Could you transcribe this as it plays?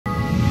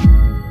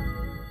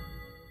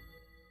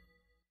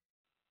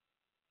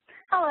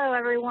Hello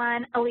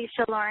everyone,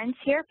 Alicia Lawrence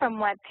here from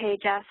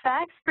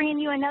WebPageFX, bringing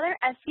you another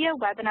SEO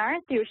webinar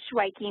through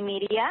Shweiki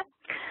Media.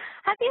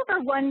 Have you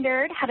ever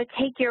wondered how to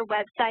take your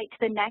website to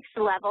the next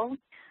level?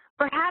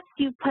 Perhaps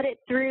you put it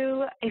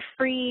through a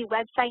free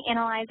website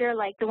analyzer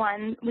like the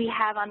one we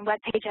have on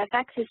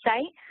WebPageFX's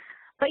site,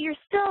 but you're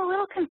still a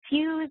little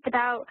confused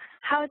about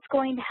how it's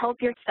going to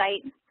help your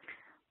site.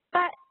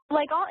 But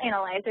like all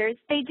analyzers,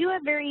 they do a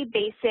very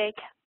basic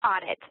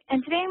audit.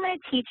 And today I'm going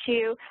to teach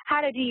you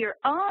how to do your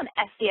own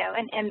SEO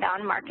and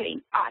inbound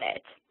marketing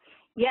audit.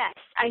 Yes,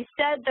 I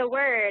said the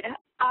word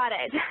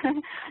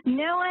audit.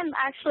 No one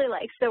actually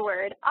likes the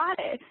word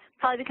audit,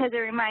 probably because it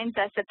reminds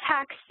us of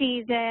tax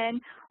season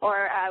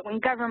or when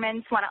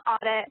governments want to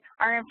audit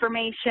our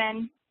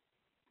information.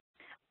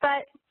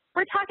 But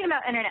we're talking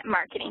about internet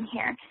marketing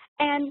here.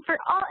 And for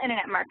all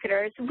internet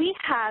marketers, we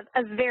have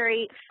a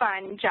very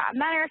fun job.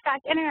 Matter of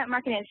fact, internet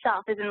marketing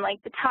itself is in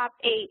like the top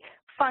 8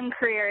 fun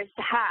careers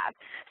to have.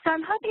 So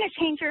I'm hoping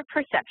to change your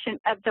perception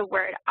of the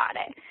word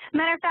audit.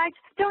 Matter of fact,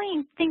 don't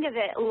even think of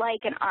it like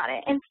an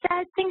audit.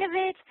 Instead, think of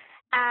it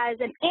as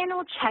an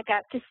annual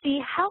checkup to see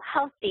how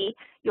healthy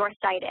your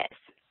site is.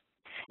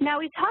 Now,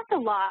 we've talked a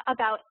lot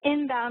about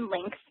inbound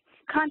links,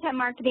 content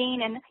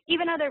marketing, and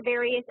even other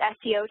various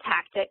SEO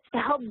tactics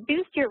to help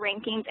boost your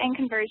rankings and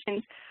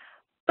conversions.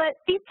 But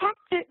these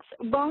tactics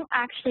won't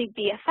actually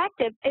be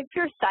effective if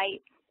your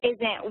site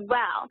isn't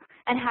well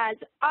and has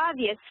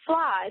obvious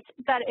flaws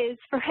that is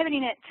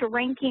prohibiting it to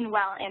ranking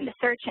well in the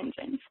search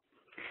engines.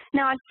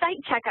 Now, a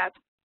site checkup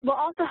will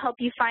also help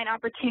you find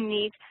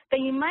opportunities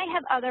that you might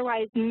have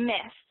otherwise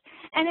missed,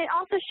 and it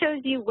also shows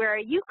you where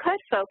you could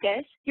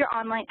focus your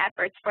online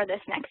efforts for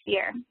this next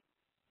year.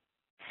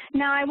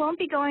 Now, I won't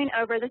be going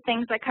over the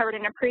things I covered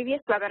in a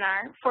previous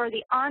webinar for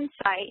the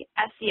on-site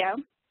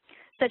SEO,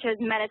 such as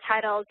meta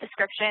titles,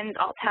 descriptions,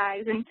 alt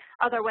tags, and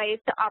other ways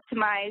to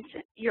optimize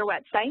your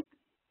website.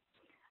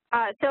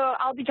 So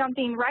I'll be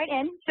jumping right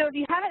in. So if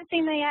you haven't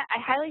seen that yet,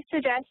 I highly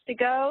suggest to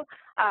go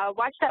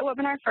watch that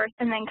webinar first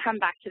and then come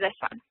back to this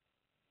one.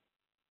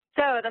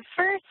 So the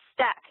first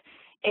step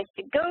is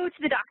to go to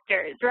the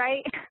doctors,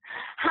 right?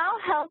 How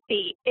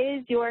healthy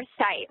is your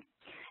site?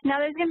 Now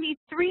there's going to be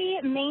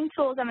 3 main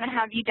tools I'm going to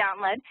have you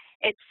download.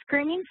 It's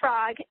Screaming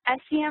Frog,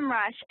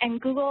 SEMrush,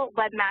 and Google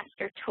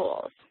Webmaster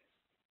Tools.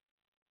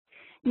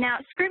 Now,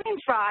 Screaming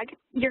Frog,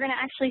 you're going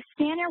to actually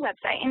scan your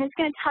website, and it's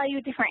going to tell you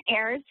different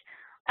errors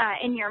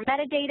in your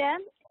metadata,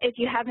 if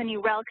you have any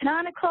rel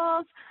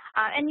canonicals,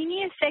 and you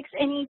need to fix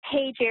any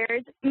page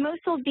errors.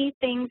 Most will be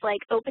things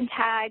like open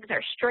tags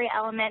or stray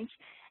elements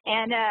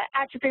and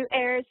attribute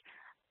errors.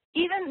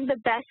 Even the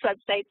best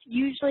websites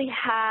usually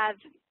have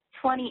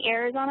 20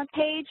 errors on a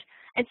page.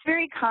 It's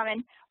very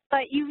common,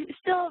 but you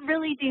still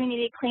really do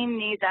need to clean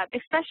these up,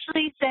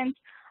 especially since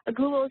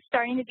Google is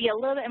starting to be a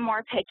little bit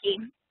more picky.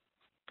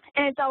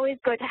 And it's always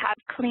good to have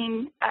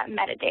clean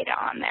metadata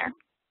on there.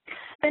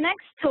 The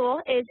next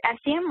tool is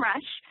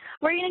SEMrush.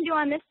 What you're going to do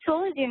on this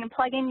tool is you're going to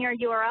plug in your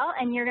URL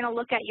and you're going to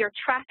look at your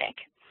traffic.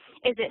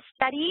 Is it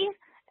steady?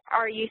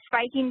 Are you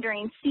spiking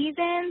during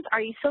seasons?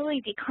 Are you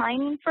slowly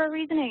declining for a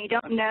reason and you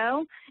don't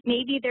know?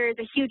 Maybe there's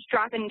a huge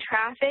drop in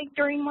traffic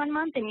during one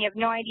month and you have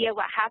no idea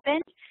what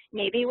happened.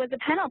 Maybe it was a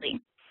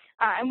penalty.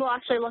 And we'll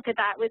actually look at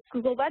that with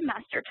Google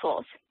Webmaster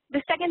Tools.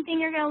 The second thing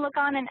you're going to look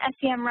on in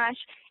SEMrush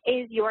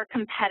is your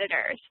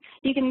competitors.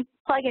 You can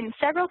plug in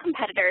several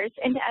competitors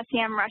into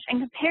SEMrush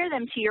and compare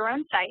them to your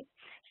own site,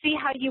 see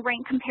how you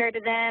rank compared to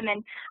them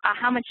and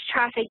how much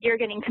traffic you're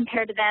getting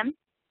compared to them.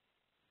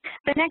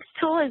 The next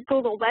tool is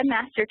Google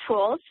Webmaster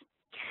Tools.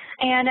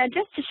 And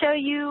just to show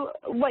you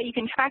what you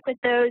can track with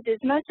those is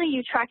mostly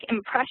you track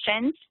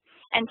impressions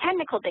and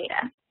technical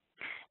data.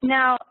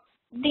 Now,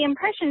 the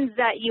impressions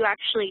that you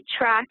actually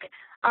track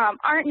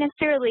aren't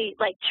necessarily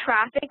like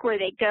traffic where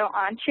they go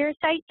onto your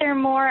site. They're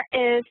more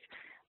if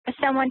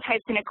someone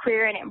types in a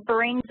query and it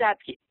brings up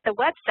the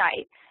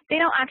website, they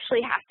don't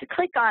actually have to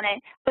click on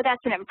it, but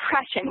that's an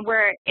impression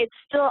where it's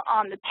still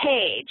on the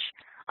page.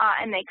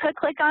 And they could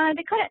click on it,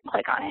 they couldn't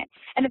click on it.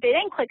 And if they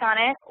didn't click on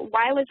it,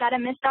 why was that a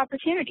missed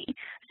opportunity?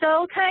 So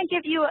it'll kind of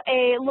give you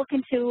a look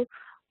into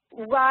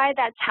why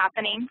that's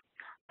happening,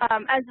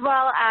 as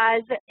well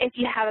as if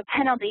you have a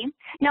penalty.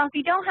 Now, if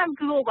you don't have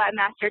Google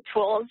Webmaster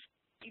Tools,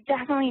 you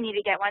definitely need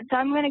to get one. So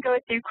I'm going to go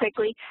through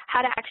quickly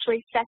how to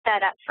actually set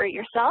that up for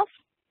yourself.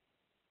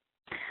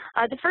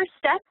 The first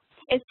step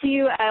is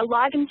to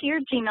log into your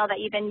Gmail that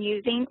you've been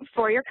using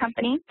for your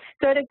company.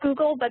 Go to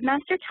Google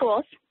Webmaster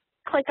Tools,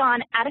 click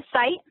on Add a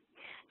Site,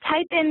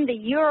 type in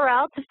the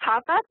URL to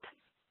pop up.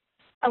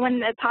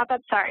 When the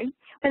pop-up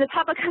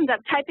comes up,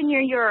 type in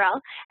your URL,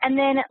 and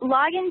then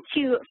log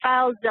into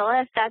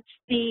FileZilla if that's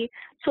the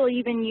tool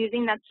you've been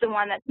using. That's the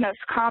one that's most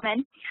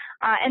common.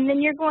 And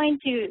then you're going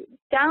to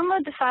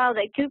download the file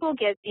that Google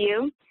gives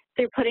you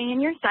through putting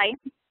in your site,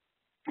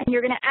 and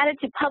you're going to add it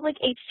to public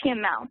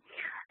HTML.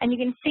 And you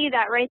can see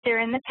that right there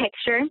in the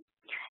picture.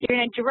 You're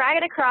going to drag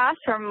it across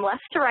from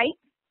left to right,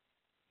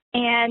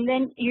 and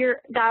then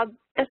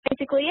that's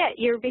basically it.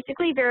 You're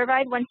basically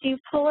verified once you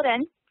pull it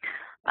in.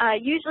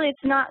 Usually it's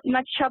not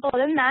much trouble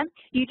than that.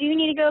 You do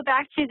need to go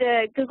back to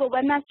the Google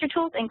Webmaster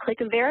Tools and click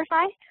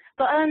Verify,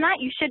 but other than that,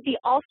 you should be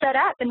all set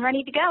up and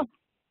ready to go.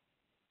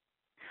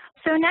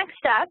 So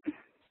next up,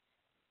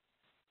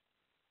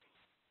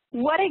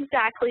 what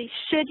exactly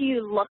should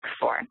you look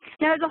for?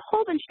 Now, there's a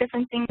whole bunch of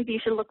different things you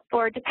should look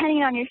for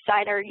depending on your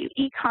site. Are you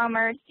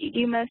e-commerce? Do you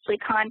do mostly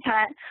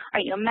content? Are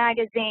you a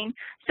magazine?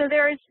 So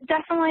there's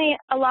definitely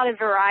a lot of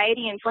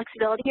variety and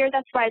flexibility here.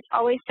 That's why it's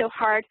always so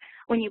hard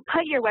when you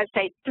put your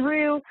website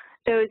through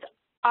those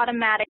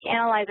automatic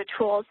analyzer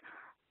tools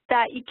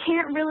that you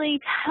can't really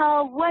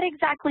tell what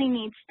exactly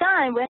needs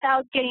done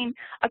without getting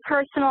a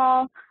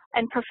personal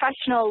and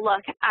professional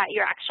look at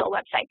your actual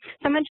website.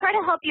 So I'm going to try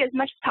to help you as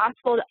much as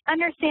possible to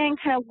understand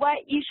kind of what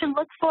you should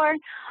look for,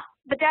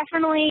 but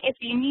definitely if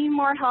you need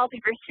more help,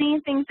 if you're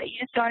seeing things that you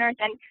just don't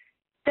understand,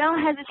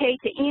 don't hesitate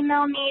to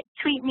email me,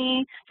 tweet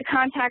me, to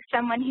contact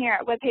someone here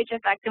at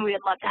WebPageFX, and we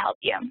would love to help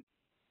you.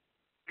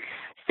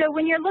 So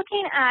when you're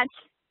looking at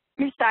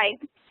your site,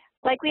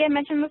 like we had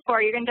mentioned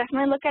before, you're going to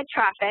definitely look at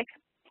traffic.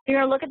 You're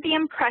going to look at the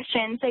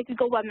impressions that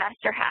Google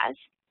Webmaster has.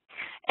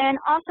 And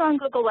also on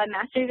Google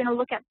Webmaster, you're going to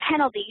look at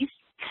penalties.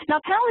 Now,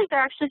 penalties are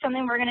actually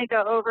something we're going to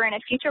go over in a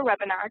future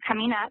webinar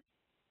coming up.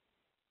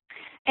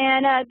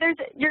 And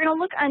you're going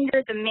to look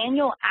under the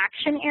manual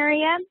action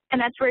area,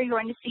 and that's where you're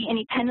going to see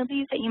any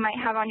penalties that you might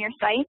have on your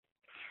site.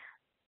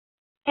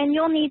 And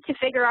you'll need to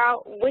figure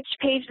out which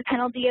page the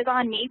penalty is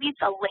on. Maybe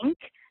it's a link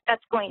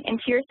that's going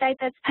into your site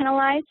that's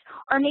penalized,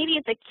 or maybe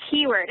it's a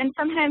keyword. And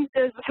sometimes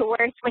those are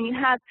worse when you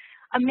have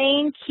a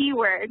main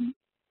keyword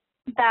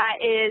that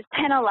is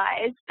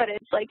penalized, but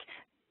it's like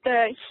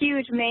the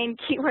huge main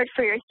keyword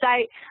for your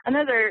site, and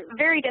those are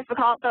very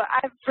difficult, though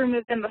I've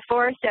removed them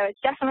before, so it's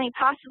definitely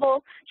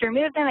possible to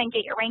remove them and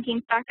get your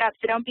rankings back up,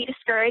 so don't be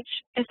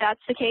discouraged if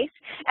that's the case.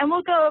 And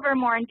we'll go over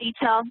more in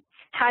detail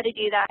how to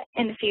do that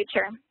in the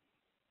future.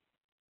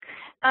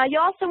 You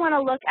also want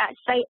to look at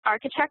site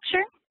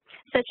architecture,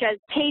 such as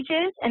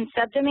pages and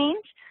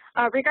subdomains.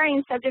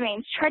 Regarding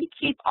subdomains, try to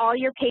keep all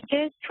your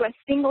pages to a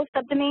single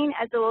subdomain,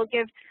 as it will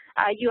give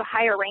you a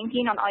higher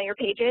ranking on all your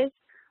pages.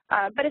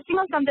 But a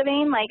single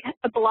subdomain like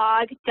a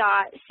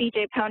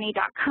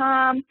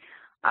blog.cjpony.com,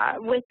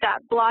 with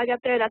that blog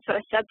up there, that's what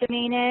a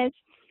subdomain is.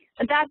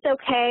 That's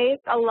okay.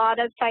 A lot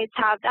of sites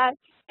have that.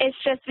 It's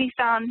just we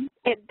found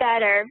it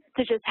better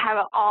to just have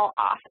it all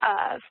off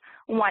of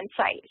one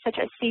site, such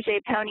as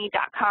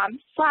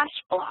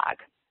cjpony.com/blog.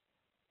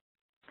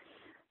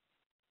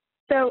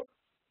 So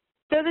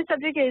though the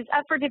subject is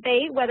up for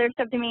debate whether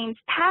subdomains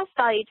pass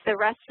value to the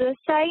rest of the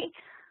site,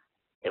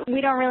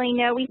 we don't really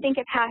know. We think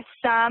it passed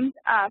some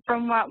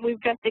from what we've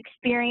just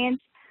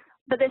experienced,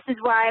 but this is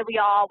why we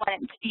all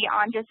want it to be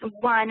on just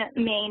one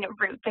main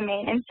root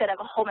domain instead of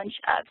a whole bunch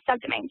of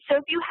subdomains. So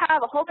if you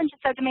have a whole bunch of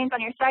subdomains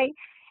on your site,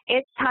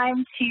 it's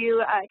time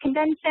to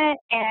condense it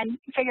and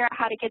figure out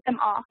how to get them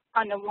all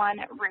onto one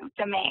root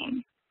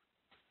domain.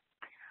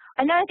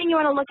 Another thing you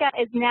want to look at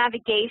is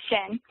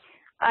navigation.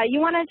 You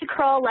want it to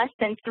crawl less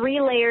than 3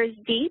 layers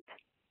deep,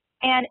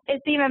 and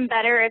it's even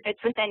better if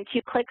it's within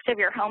 2 clicks of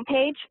your home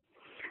page.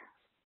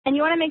 And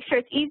you want to make sure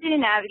it's easy to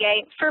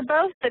navigate for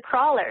both the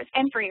crawlers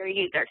and for your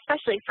users,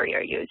 especially for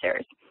your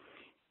users.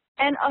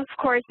 And of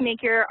course,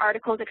 make your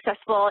articles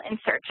accessible in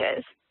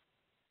searches.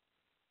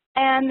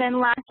 And then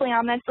lastly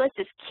on this list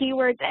is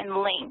keywords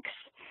and links.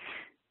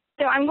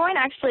 So I'm going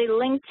to actually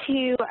link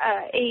to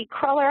a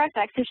Crawler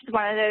FX, which is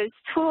one of those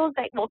tools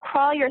that will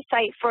crawl your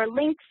site for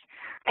links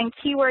and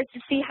keywords to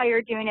see how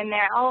you're doing in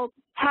there. I'll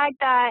tag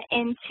that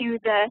into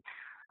the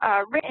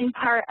written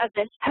part of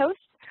this post.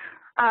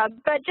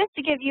 But just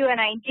to give you an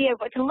idea of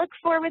what to look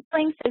for with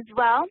links as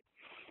well,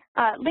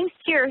 links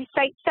to your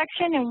site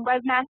section in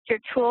Webmaster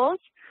Tools.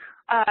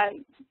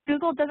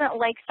 Google doesn't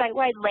like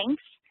site-wide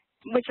links,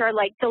 which are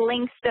like the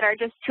links that are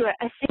just to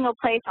a single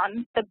place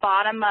on the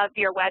bottom of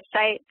your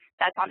website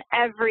that's on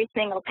every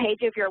single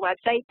page of your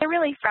website. They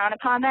really frown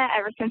upon that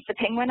ever since the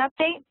Penguin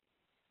update.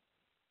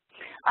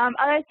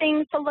 Other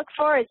things to look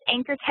for is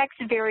anchor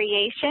text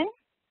variation.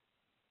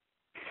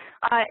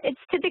 It's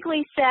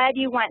typically said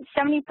you want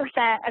 70%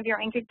 of your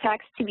anchor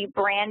text to be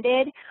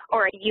branded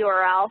or a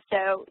URL,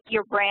 so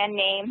your brand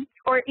name,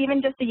 or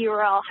even just a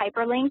URL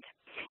hyperlink.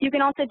 You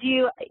can also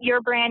do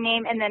your brand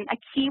name and then a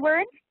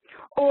keyword,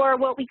 or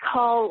what we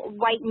call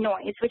white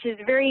noise, which is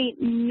very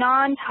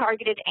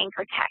non-targeted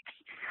anchor text.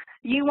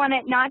 You want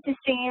it not to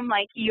seem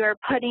like you're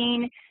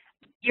putting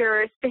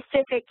your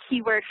specific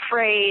keyword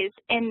phrase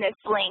in this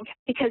link,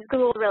 because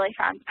Google really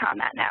frowns upon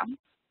that now.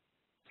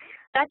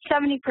 That's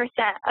 70%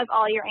 of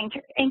all your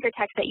anchor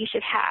text that you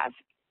should have.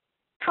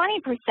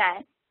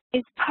 20%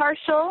 is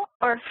partial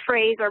or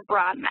phrase or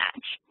broad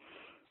match.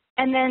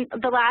 And then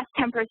the last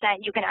 10%,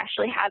 you can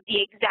actually have the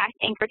exact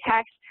anchor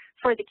text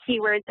for the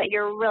keywords that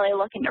you're really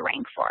looking to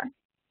rank for.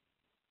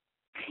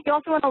 You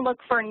also want to look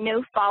for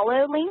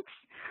no-follow links.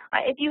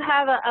 If you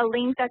have a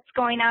link that's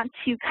going out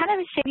to kind of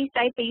a shitty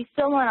site, but you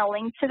still want a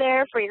link to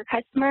there for your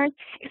customers,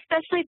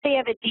 especially if they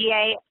have a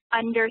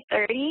under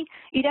 30,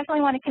 you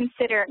definitely want to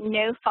consider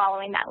no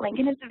following that link.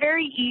 And it's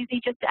very easy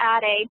just to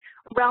add a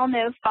rel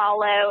no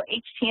follow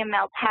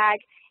HTML tag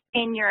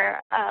in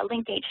your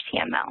link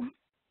HTML.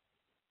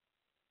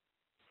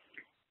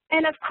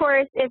 And of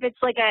course, if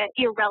it's like an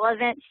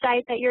irrelevant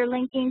site that you're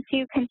linking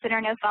to, consider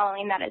no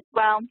following that as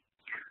well.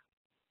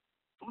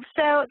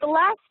 So the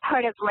last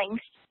part of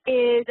links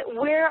is,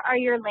 where are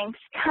your links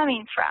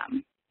coming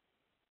from?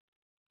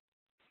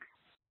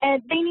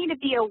 And they need to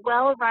be a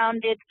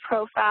well-rounded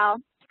profile,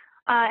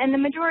 and the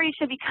majority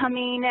should be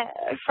coming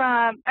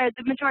from, or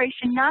the majority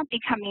should not be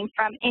coming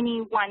from any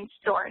one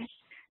source,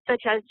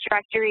 such as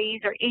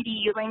directories or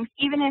edu links.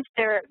 Even if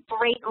they're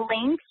great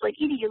links, like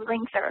edu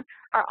links are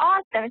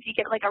awesome if you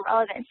get like a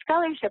relevant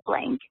scholarship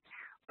link,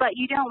 but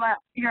you don't want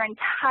your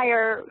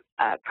entire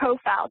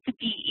profile to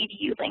be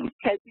edu links,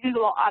 because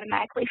Google will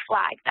automatically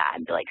flag that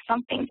and be like,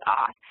 something's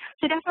off.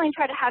 So definitely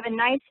try to have a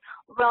nice,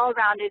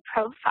 well-rounded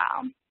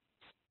profile.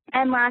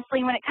 And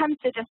lastly, when it comes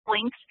to just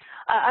links,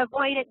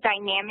 avoid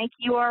dynamic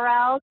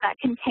URLs that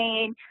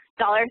contain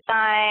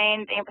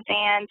 $signs,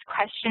 ampersands,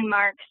 question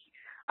marks,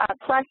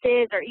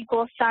 pluses, or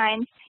equal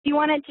signs. You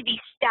want it to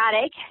be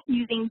static,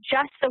 using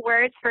just the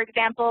words, for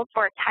example,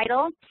 for a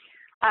title,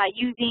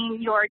 using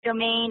your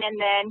domain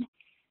and then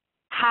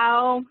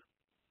how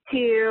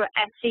to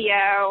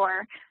SEO,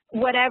 or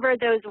whatever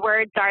those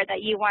words are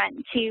that you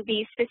want to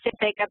be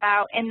specific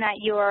about in that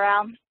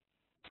URL.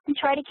 And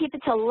try to keep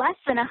it to less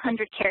than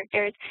 100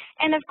 characters,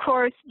 and of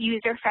course,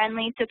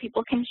 user-friendly so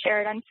people can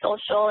share it on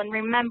social and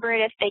remember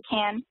it if they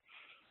can.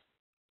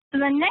 So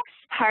the next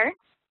part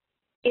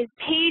is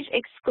page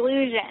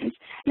exclusions.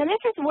 Now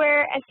this is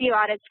where SEO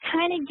audits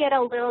kind of get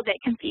a little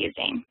bit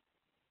confusing.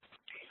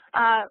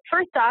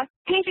 First off,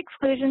 page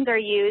exclusions are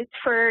used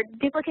for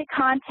duplicate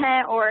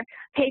content or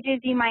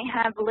pages you might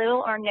have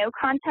little or no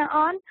content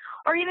on,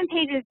 or even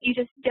pages you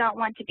just don't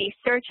want to be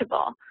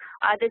searchable.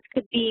 This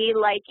could be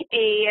like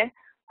a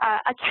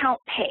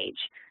account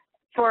page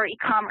for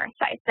e-commerce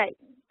sites that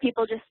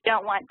people just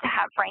don't want to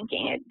have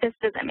ranking. This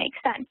doesn't make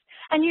sense.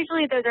 And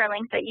usually those are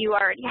links that you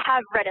already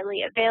have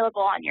readily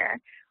available on your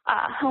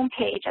home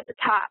page at the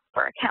top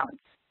for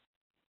accounts.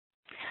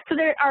 So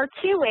there are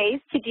two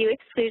ways to do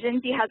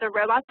exclusions. You have the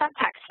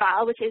robots.txt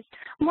file, which is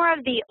more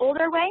of the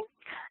older way,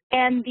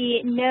 and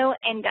the no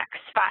index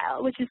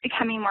file, which is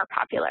becoming more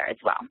popular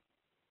as well.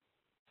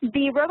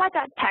 The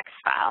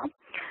robot.txt file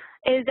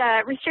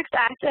restricts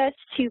access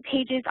to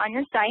pages on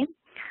your site,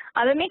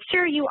 but make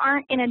sure you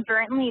aren't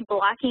inadvertently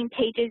blocking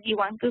pages you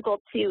want Google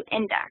to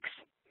index.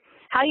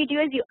 How you do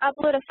is you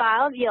upload a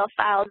file via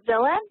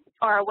FileZilla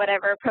or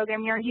whatever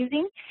program you're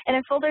using in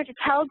a folder to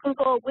tell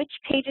Google which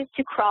pages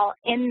to crawl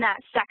in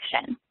that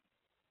section.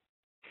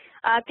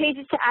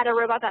 Pages to add a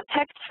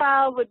robot.txt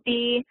file would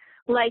be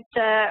like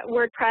the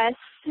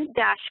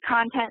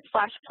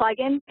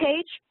WordPress-content/plugin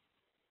page.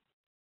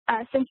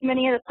 Since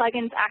many of the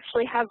plugins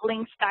actually have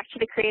links back to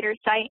the creator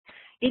site,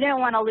 you don't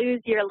want to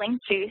lose your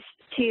link juice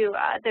to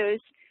those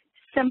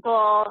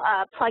simple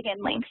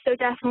plugin links. So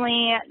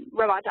definitely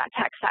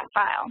robot.txt that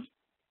file.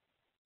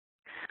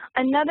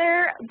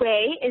 Another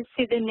way is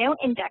through the no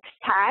index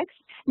tags.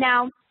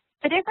 Now,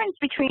 the difference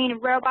between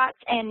robots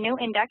and no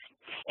index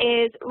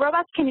is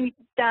robots can be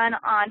done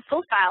on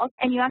full files,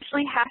 and you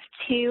actually have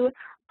to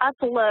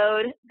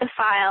upload the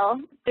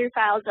file through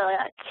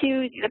FileZilla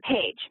to the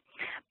page.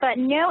 But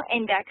no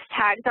index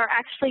tags are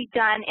actually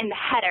done in the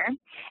header,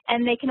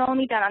 and they can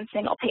only be done on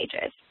single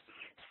pages.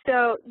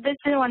 So this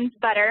one's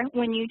better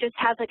when you just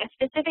have like a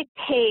specific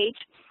page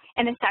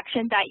in a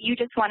section that you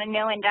just want to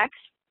no index.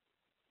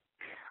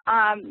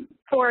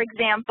 For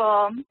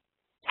example,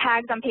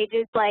 tags on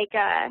pages like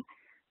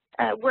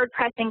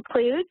WordPress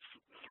includes,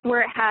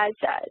 where it has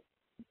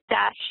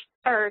dash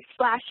or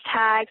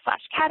 /tag,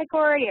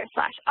 /category, or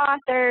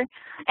 /author,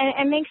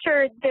 and make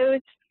sure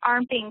those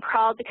aren't being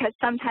crawled, because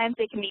sometimes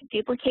they can be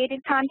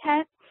duplicated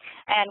content.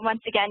 And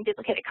once again,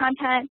 duplicated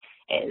content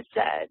is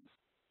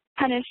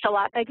punished a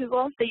lot by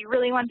Google, so you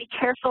really want to be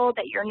careful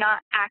that you're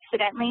not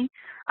accidentally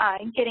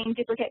getting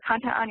duplicate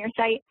content on your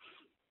site.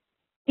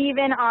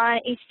 Even on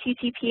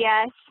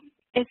HTTPS,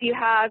 if you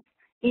have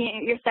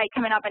your site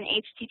coming up on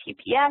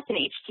HTTPS and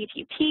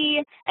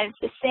HTTP, and it's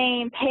the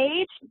same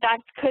page,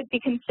 that could be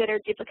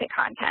considered duplicate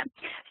content.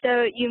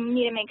 So you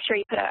need to make sure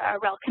you put a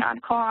rel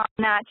canonical on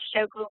that to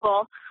show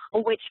Google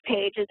which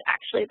page is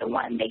actually the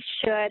one they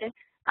should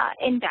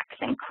index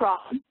and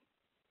crawl.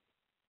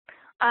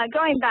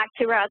 Going back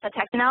to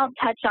robots.txt, and I'll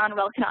touch on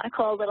rel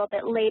canonical a little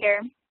bit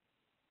later.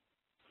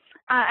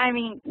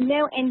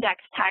 No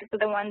index tags are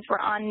the ones we're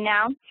on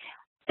now.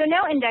 So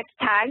no index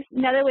tags,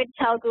 another way to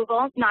tell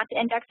Google not to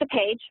index a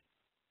page.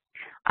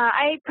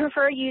 I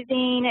prefer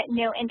using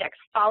no index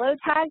follow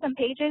tags on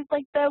pages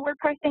like the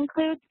WordPress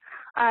includes.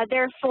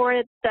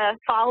 Therefore, the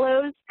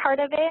follows part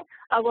of it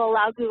will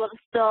allow Google to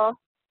still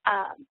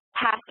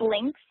pass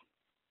links.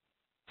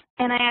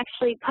 And I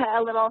actually put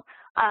a little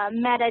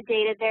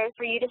metadata there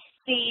for you to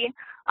see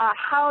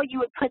how you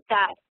would put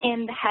that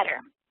in the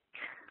header.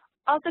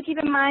 Also keep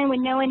in mind, with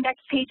no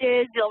index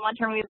pages, you'll want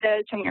to remove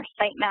those from your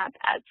sitemap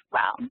as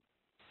well.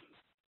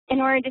 In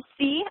order to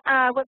see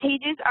what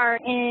pages are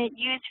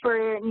used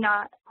for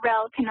not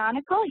rel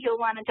canonical, you'll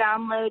want to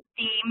download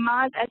the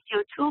Moz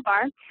SEO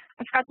toolbar.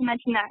 I forgot to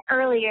mention that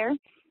earlier,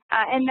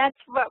 and that's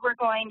what we're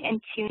going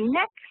into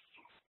next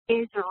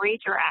is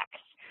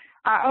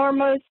redirects, or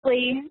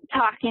mostly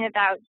talking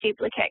about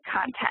duplicate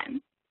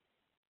content.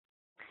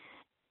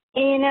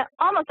 In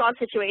almost all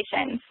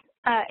situations,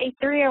 a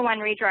 301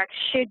 redirect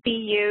should be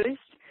used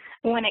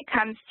when it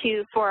comes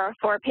to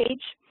 404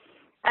 page.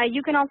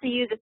 You can also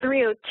use a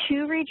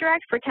 302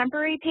 redirect for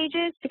temporary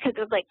pages because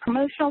of like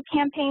promotional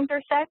campaigns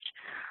or such.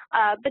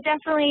 But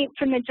definitely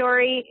for the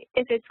majority,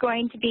 if it's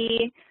going to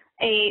be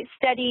a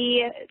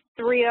steady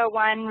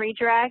 301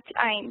 redirect,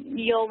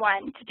 you'll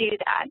want to do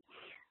that.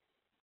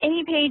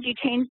 Any page you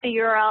change the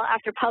URL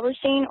after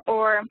publishing,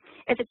 or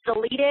if it's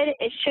deleted,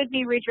 it should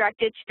be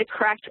redirected to the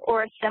correct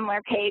or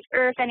similar page,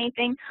 or if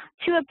anything,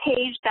 to a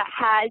page that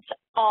has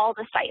all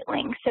the site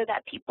links so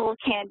that people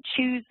can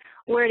choose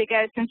where to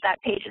go since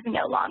that page is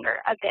no longer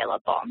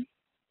available.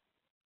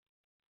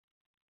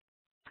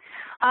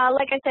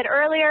 Like I said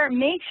earlier,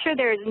 make sure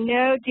there's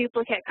no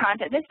duplicate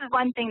content. This is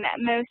one thing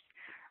that most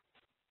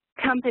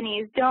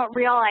companies don't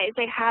realize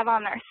they have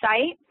on their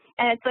site,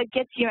 and it's what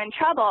gets you in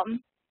trouble.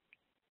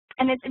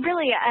 And it's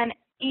really an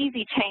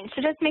easy change.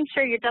 So just make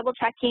sure you're double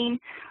checking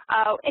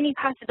any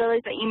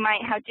possibilities that you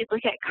might have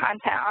duplicate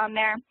content on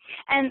there.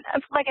 And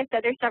like I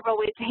said, there's several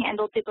ways to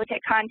handle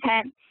duplicate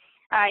content.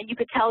 You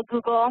could tell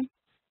Google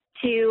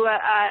to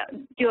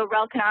do a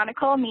rel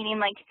canonical, meaning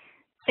like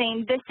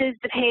saying this is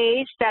the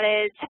page that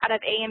is out of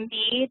A and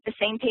B, the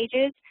same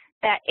pages,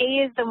 that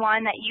A is the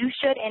one that you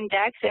should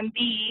index and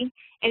B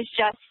is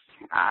just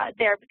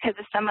there because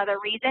of some other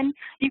reason.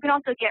 You can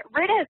also get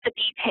rid of the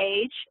B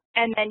page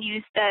and then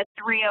use the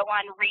 301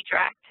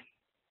 redirect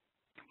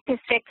to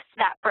fix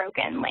that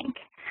broken link.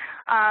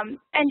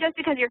 And just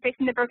because you're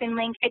fixing the broken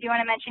link, I do want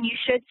to mention you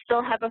should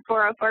still have a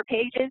 404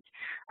 pages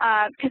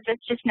because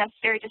that's just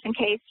necessary just in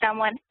case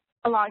someone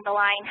along the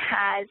line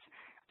has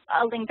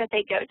a link that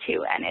they go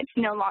to and it's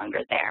no longer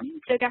there.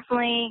 So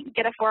definitely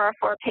get a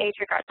 404 page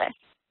regardless.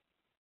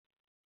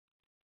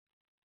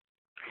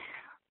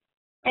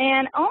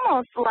 And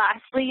almost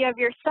lastly, you have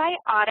your site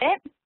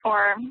audit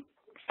or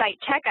site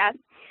checkup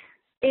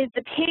is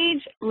the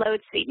page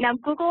load speed. Now,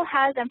 Google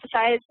has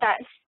emphasized that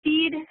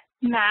speed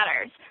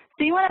matters.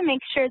 So you want to make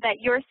sure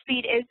that your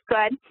speed is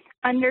good,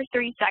 under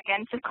 3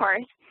 seconds, of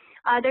course.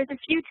 There's a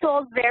few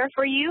tools there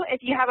for you. If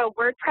you have a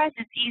WordPress,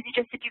 it's easy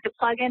just to do the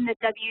plugin, the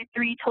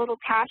W3 Total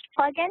Cache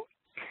plugin.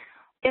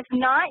 If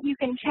not, you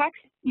can check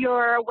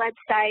your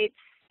website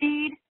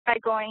speed by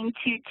going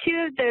to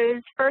two of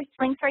those first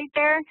links right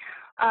there.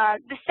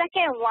 The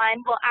second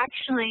one will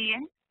actually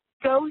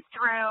go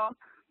through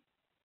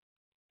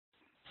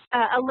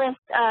a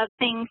list of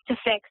things to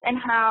fix and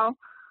how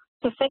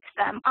to fix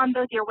them on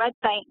both your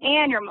website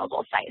and your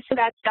mobile site. So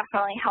that's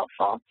definitely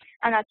helpful.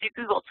 And that's your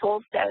Google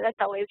tools, so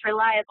that's always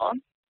reliable.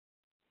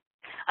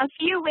 A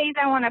few ways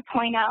I want to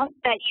point out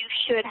that you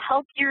should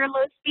help your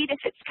load speed if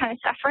it's kind of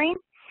suffering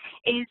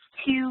is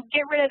to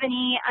get rid of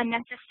any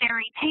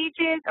unnecessary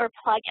pages or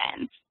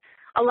plugins.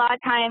 A lot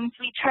of times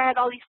we try out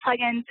all these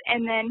plugins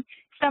and then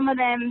some of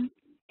them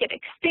get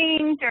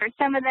extinct or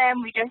some of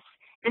them we just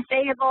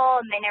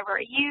disable and they never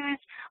are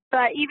used.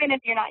 But even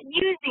if you're not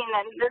using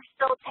them, they're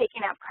still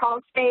taking up crawl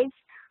space.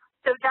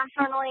 So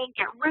definitely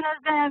get rid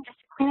of them just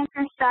to clean up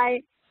your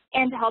site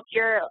and to help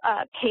your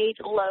page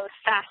load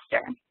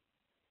faster.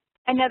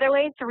 Another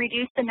way is to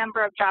reduce the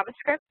number of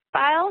JavaScript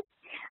files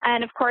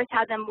and, of course,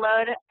 have them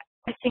load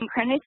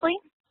asynchronously.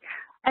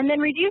 And then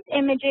reduce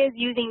images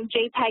using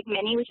JPEG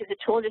Mini, which is a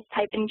tool. Just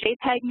type in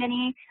JPEG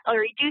Mini. It'll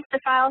reduce the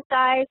file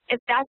size.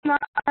 If that's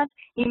not enough,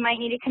 you might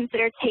need to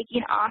consider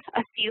taking off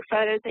a few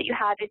photos that you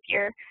have if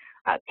your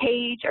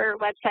page or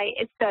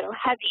website is photo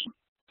heavy.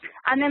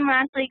 And then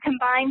lastly,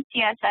 combine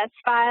CSS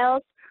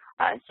files.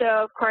 So,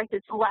 of course,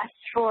 it's less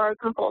for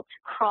Google to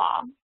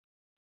crawl.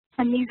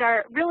 And these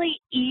are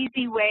really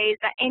easy ways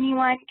that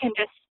anyone can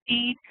just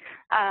speed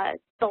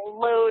the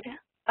load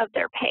of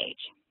their page.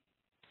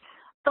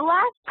 The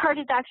last part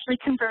is actually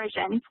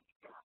conversions,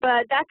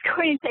 but that's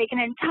going to take an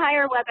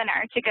entire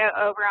webinar to go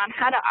over on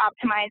how to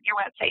optimize your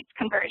website's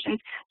conversions.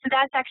 So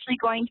that's actually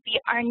going to be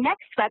our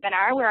next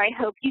webinar where I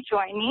hope you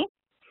join me.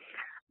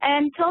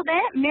 Until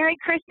then, Merry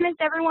Christmas,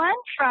 everyone,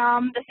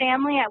 from the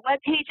family at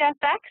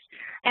WebPageFX,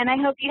 and I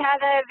hope you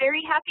have a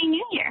very happy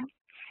New Year.